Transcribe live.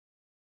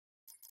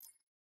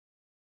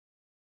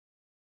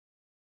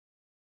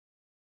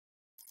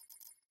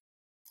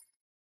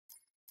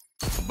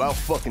About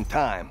fucking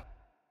time.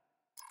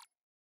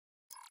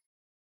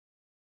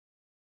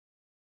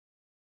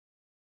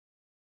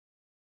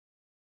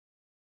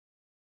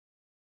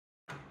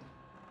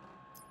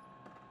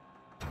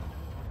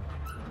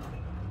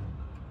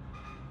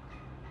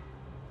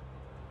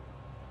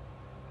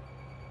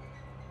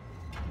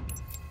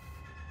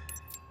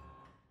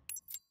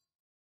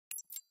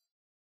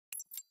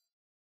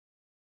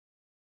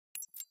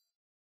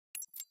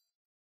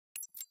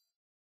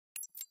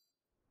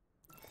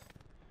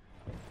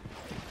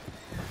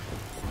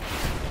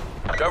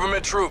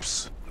 Government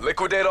troops,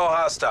 liquidate all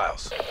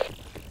hostiles.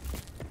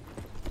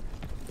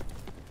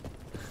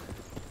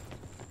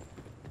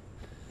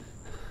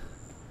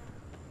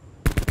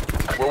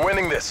 We're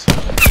winning this.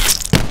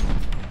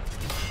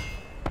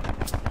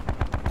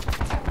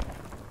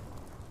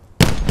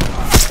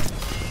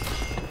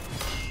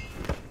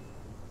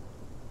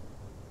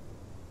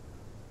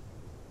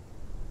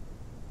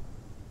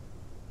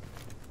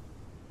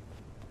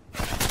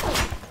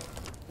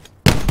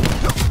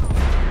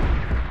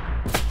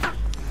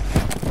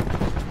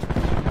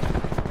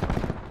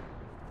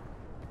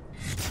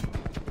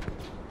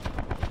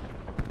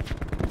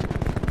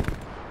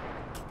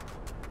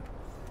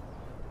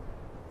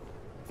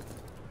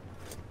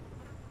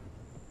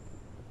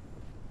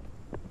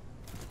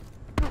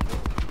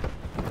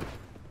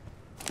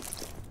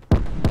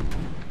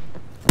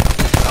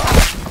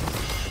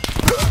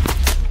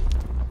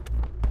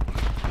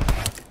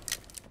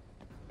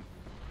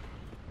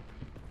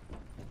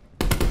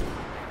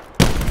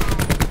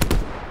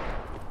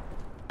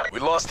 We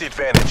lost the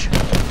advantage.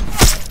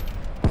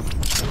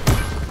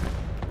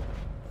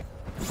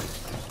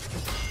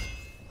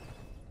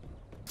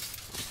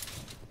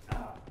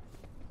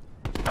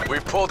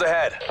 We've pulled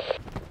ahead.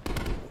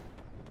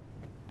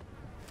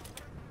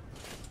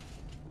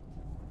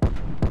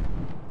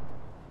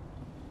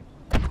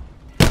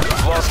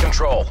 We've lost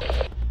control.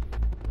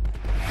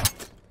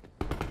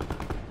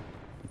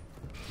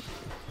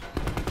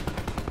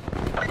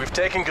 We've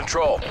taken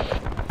control.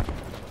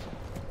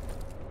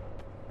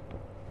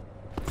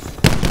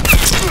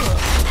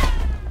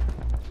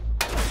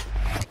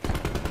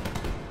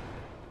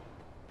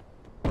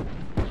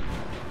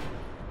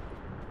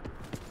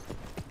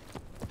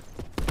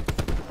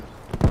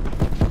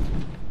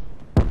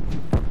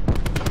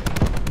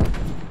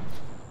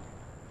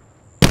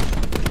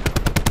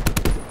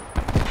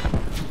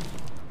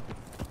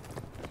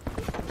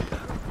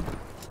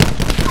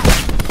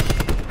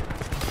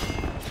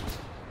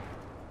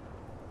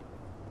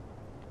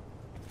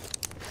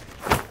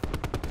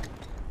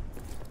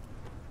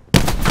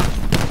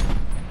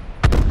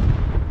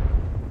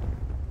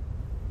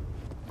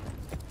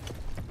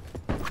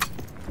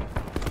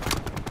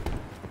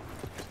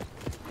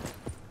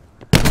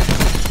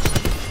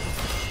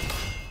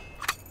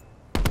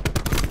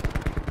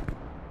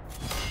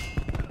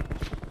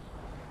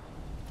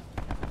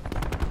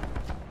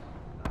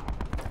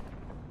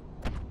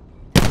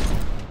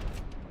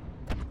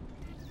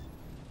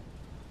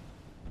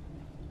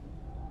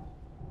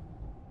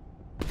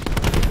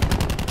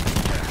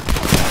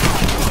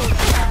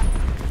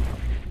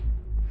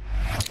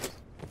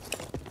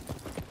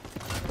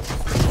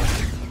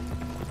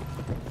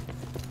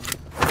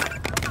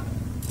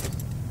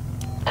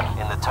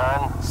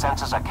 Turn,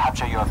 sensors are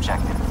capture your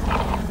objective.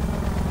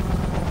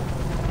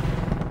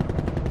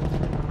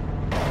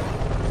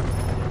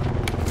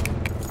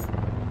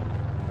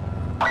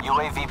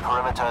 UAV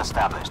perimeter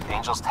established.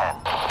 Angels 10.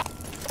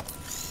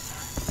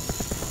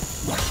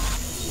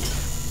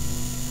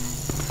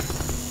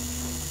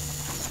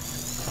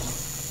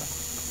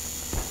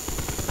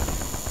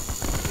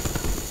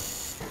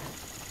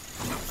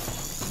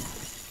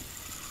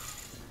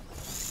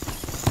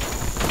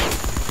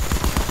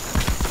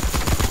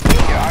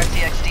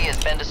 RCXD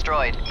has been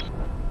destroyed.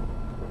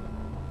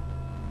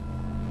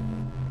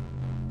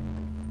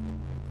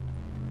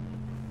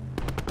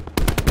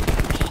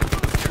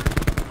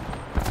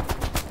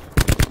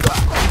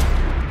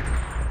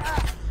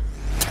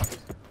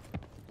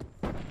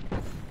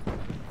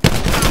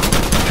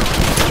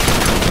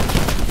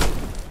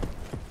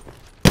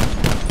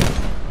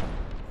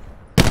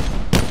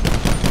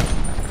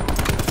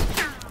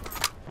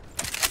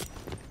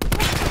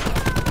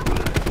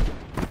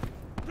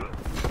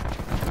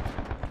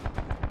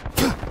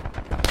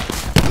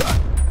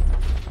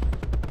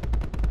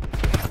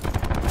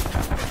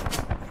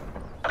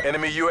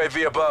 Enemy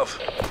UAV above.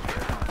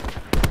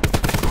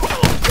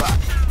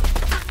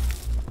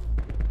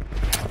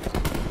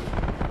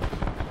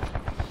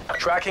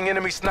 Tracking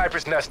enemy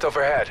sniper's nest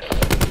overhead.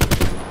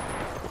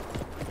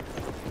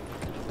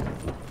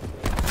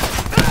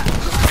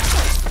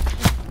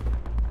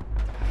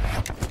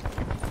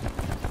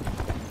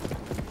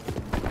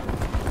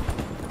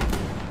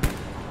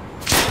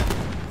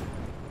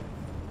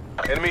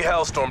 Enemy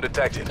Hellstorm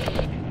detected.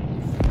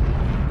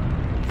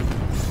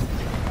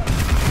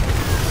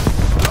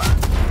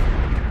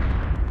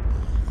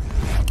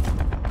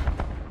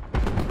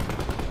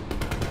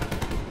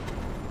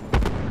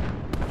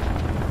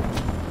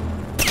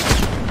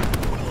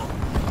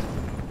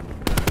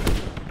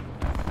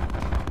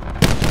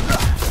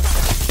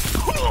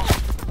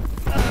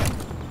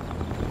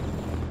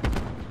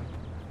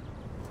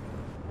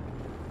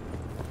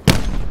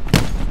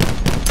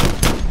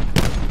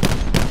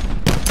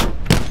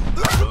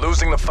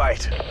 losing the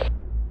fight.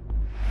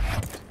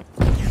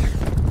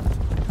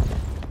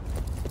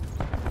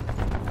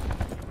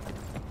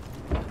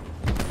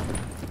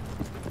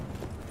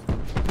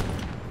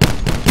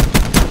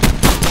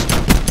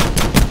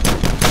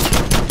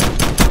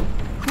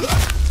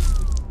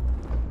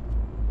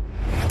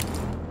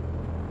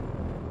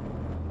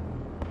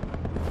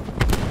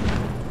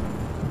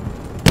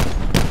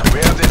 We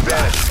have the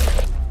advantage.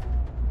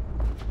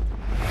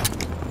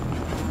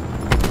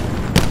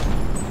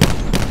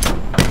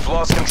 We've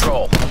lost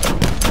control.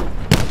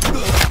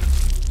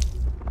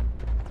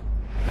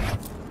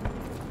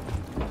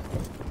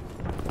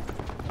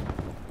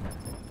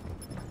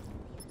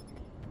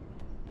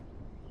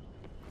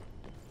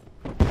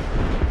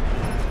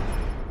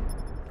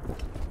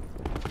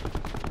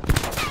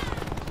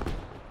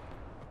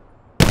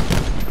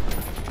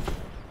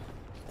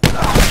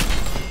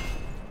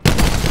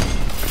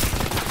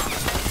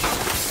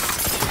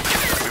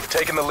 We've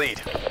taken the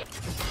lead.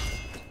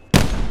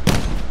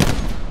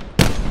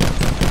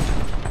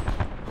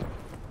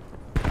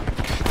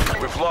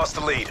 We've lost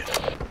the lead.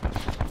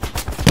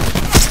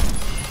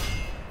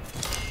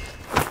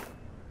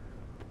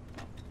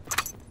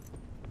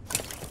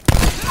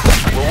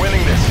 We're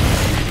winning this.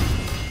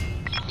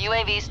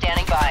 UAV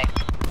standing by.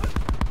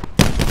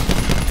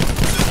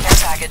 Care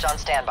package on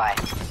standby.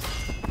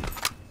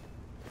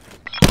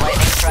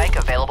 Lightning strike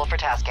available for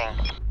tasking.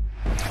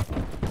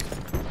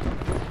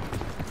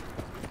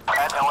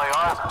 At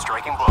LAR,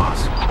 striking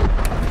blows.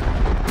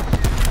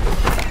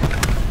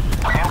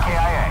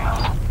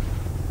 MKIA.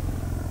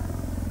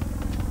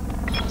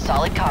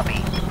 Solid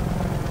copy.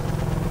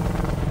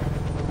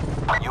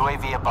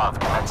 UAV above,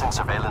 commencing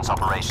surveillance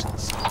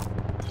operations.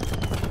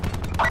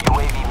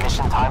 UAV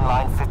mission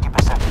timeline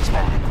 50%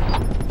 expended.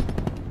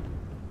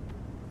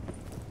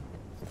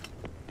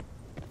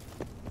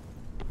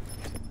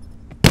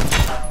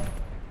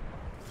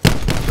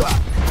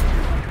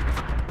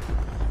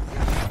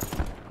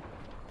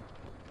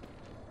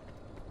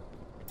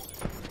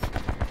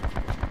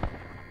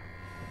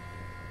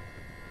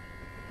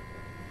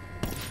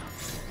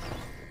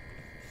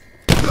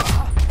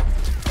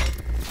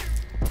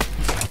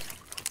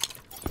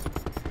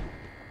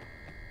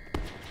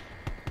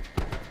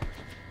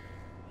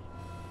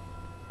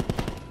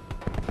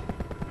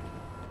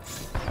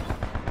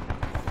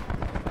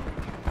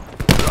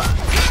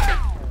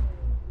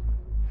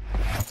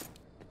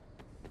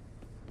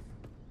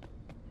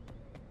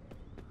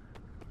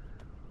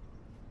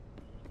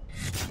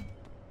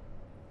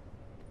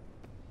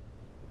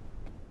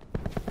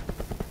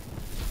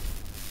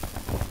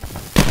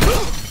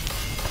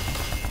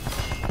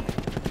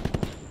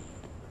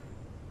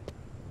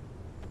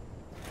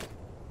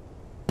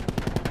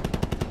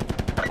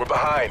 We're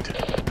behind.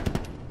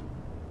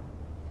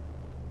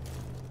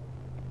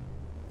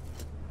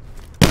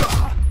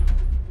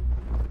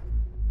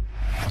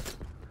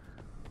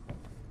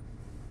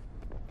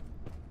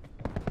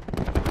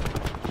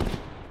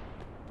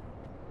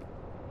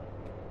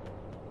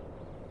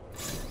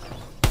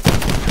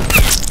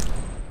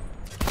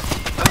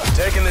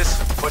 Taking this.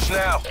 Push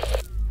now.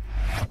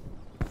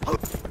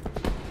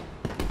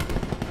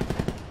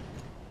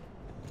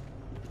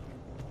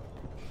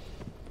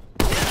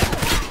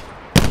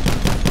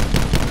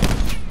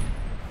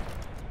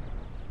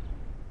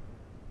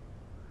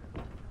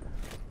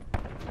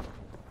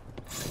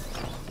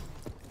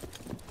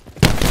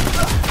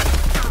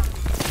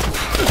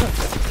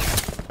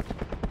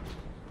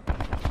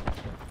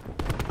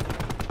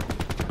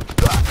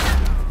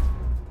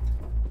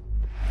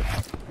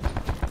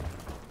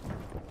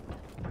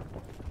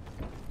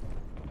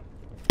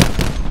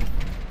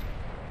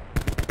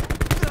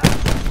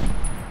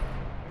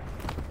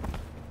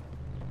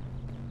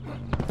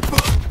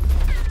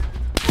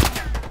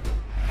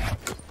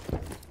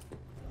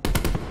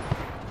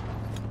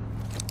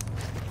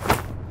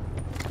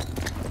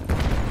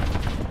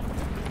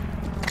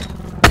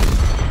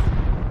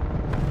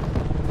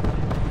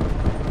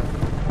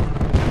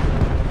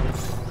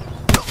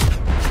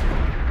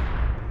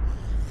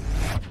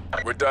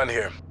 We're done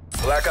here.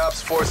 Black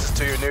Ops forces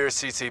to your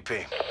nearest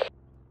CCP.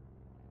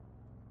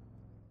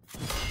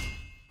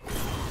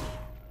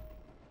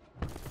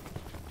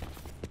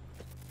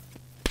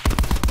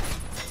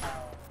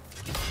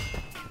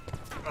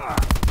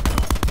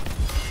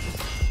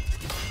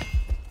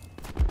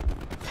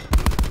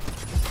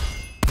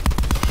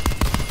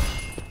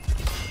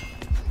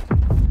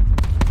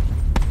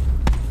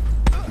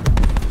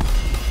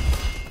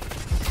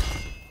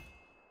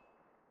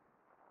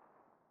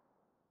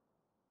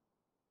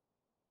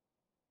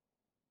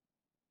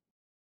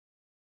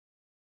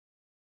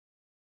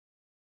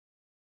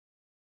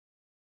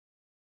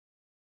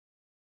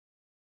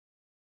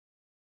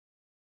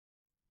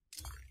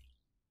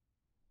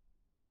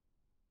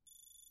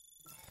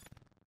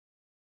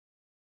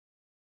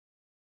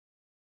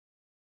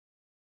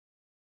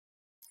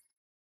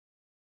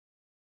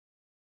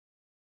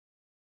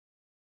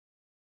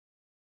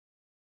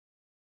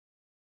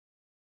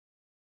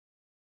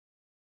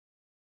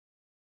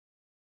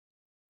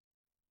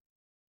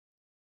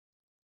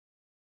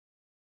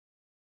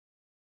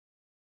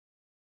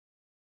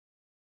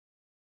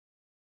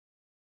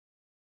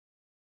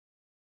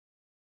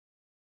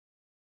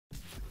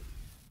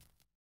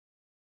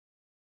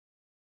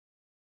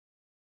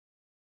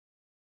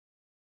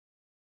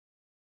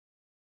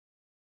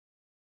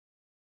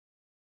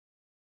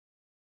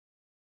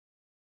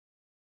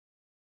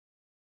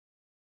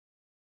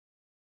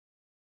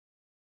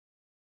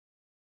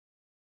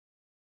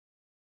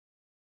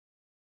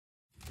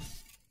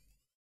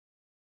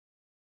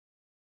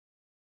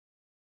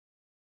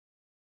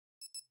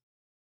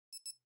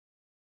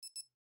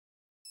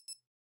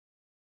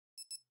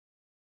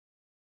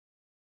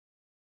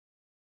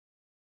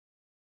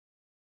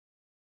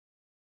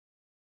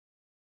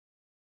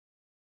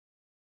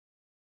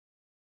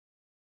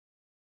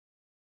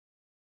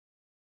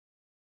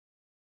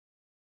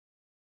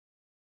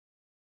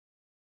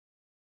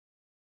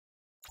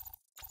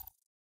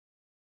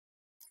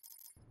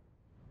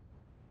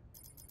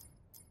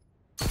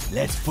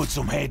 Let's put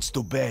some heads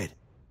to bed.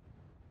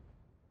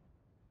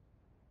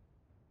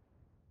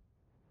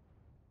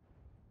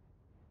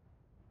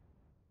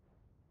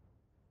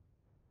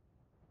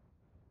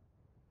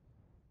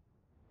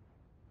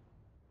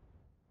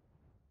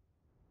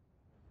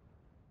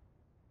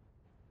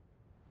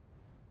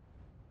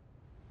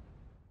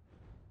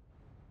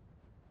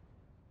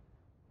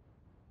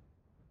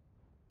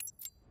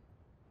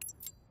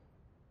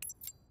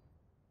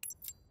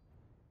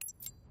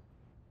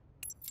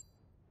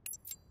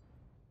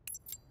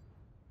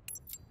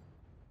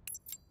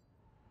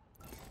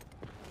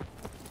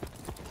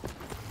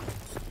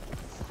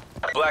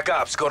 Black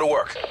Ops, go to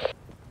work.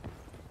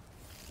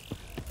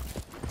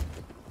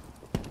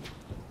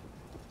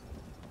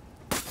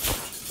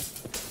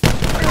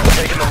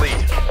 Taking the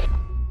lead.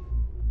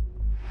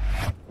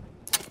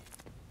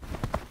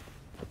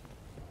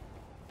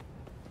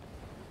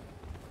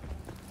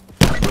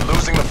 We're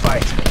losing the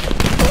fight.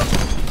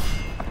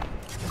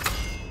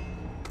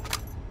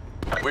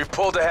 We've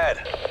pulled ahead.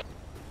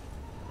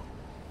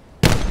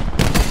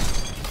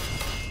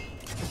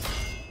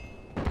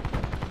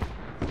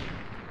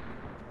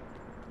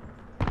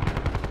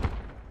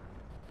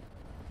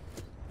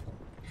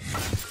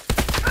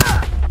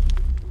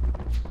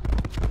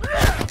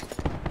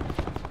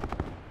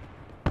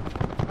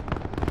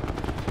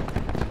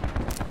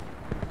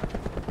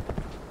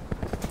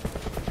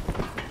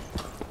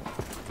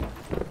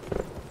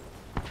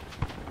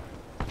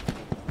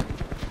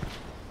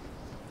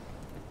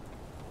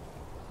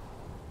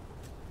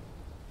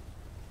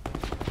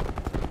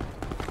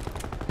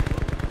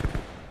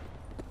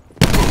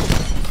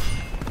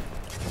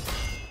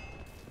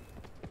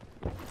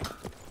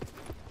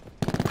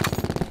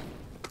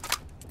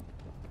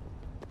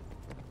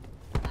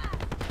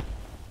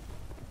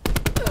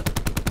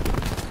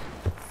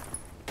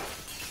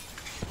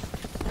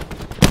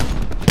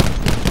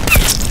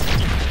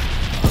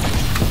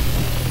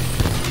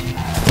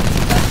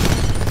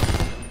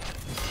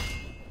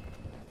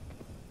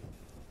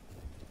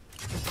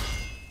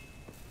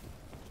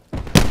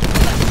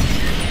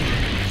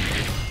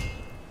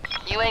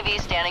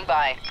 UAV standing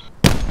by.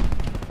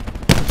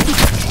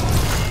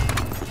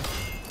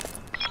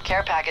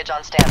 Care package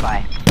on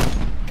standby.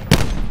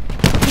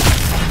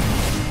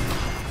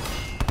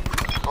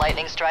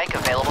 Lightning strike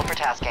available for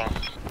tasking.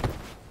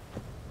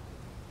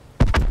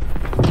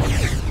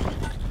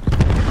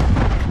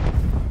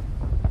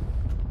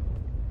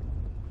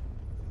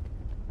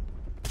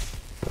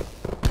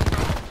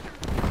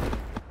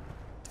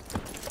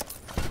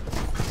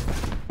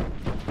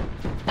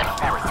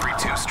 Hammer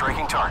 3-2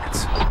 striking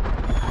targets.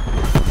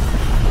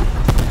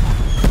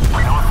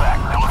 No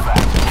effect, no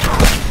effect.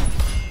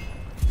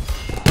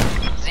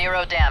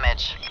 Zero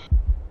damage.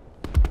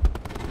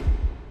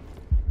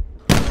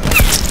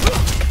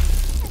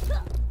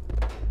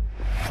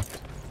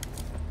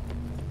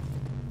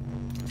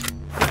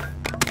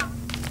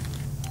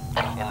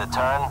 In the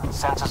turn,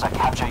 sensors are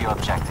capture your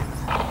objective.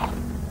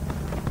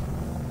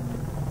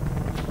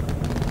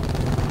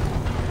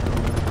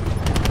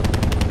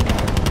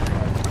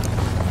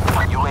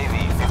 UAV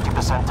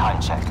 50%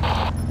 time check.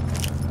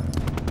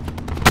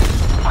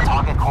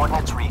 Target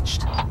coordinates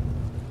reached.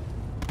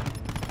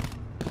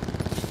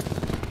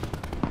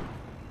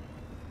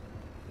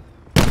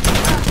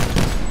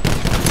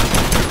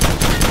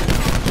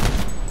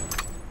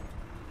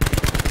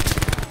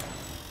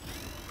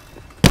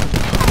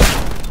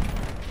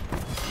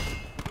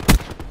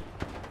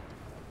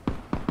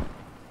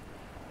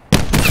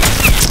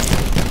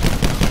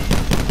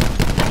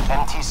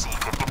 NTC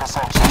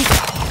 50% check.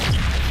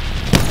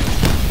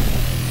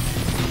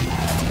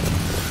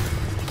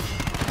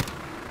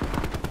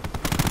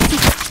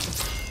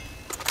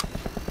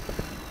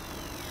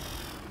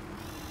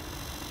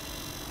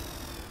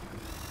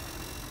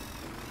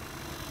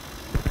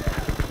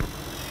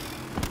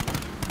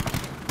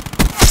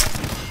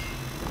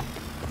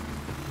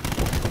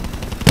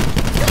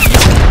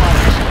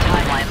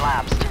 Timeline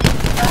lapsed.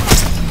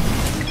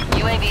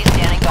 UAV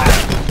standing by.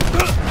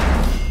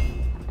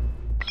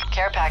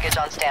 Care package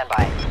on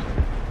standby.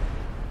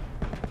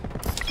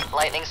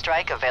 Lightning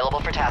strike available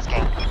for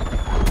tasking.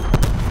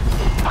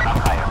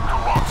 Vampire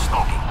 2-1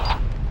 smoking.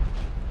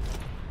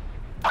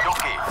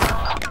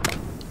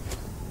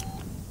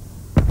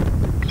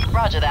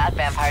 Roger that,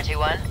 Vampire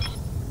 2-1.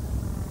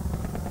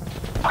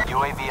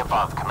 UAV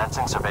above,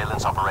 commencing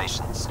surveillance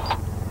operations.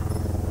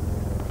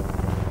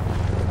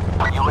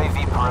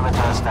 UAV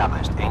perimeter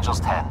established, Angels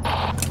 10.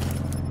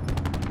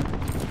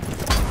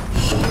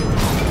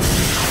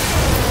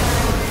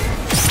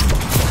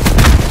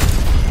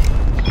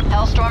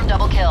 Hellstorm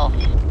double kill.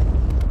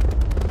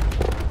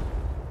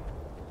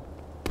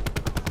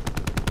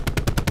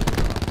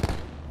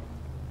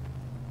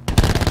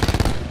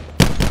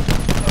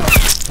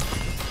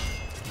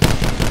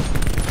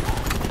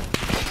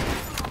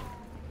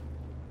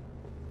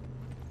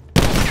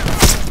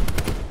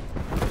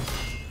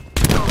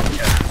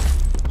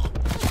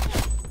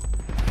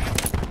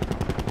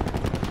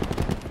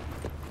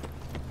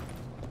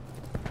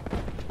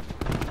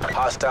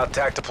 Hostile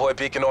TAC deploy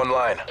beacon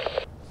online.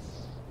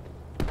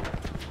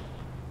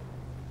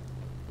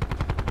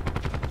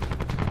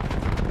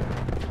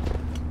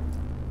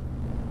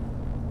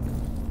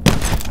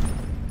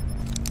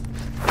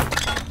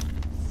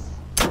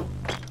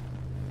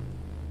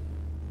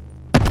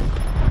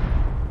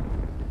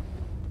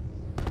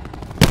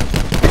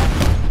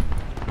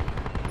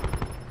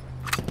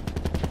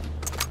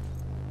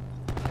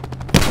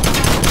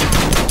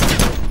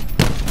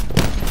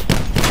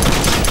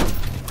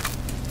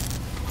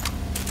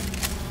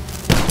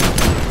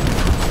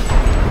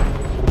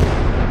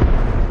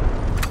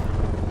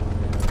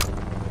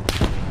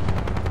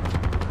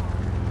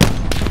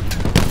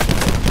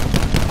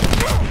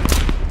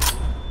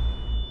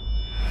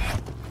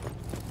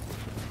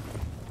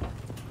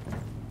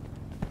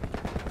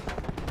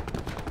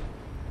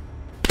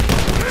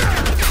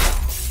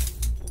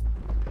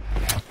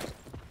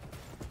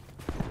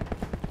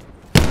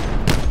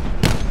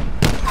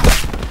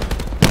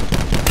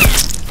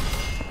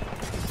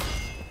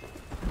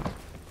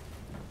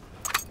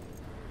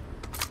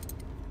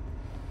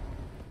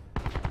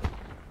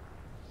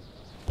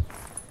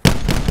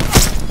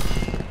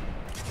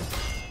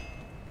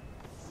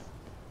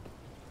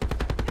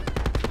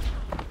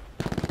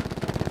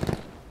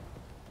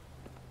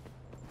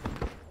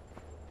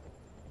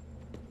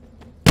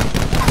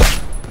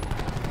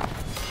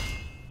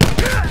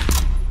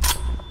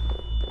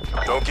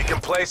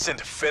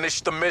 complacent.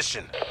 Finish the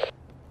mission.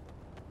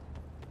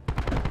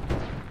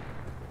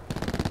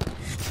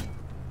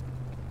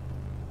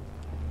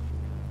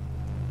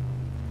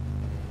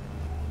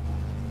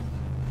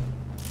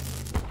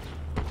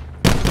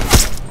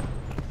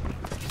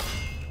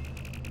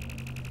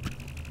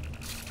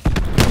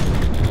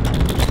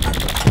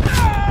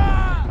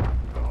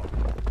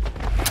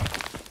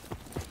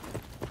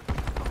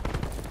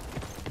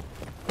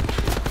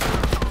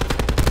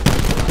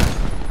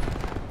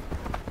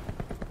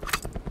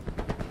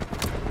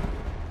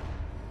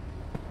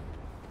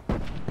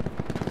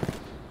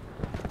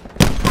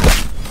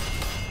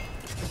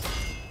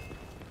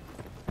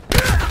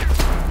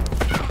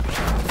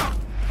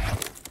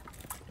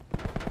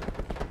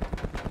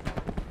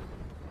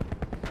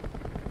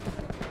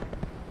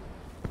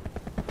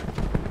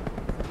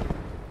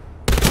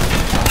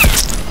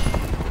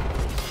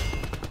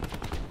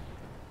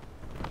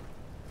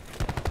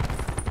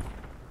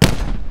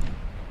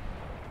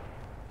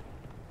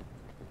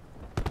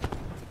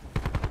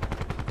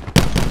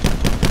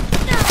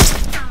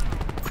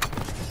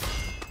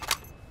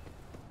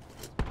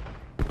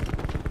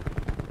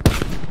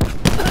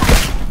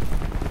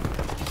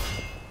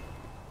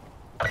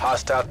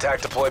 Hostile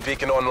TAC deploy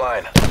beacon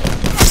online.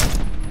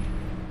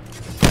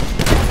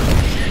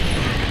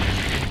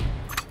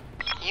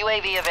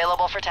 UAV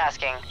available for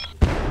tasking.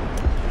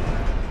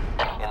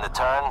 In the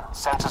turn,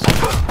 sensors are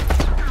good.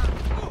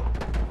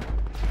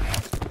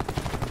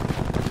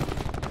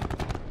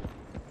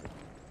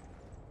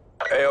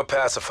 AO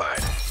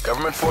pacified.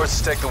 Government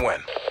forces take the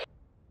win.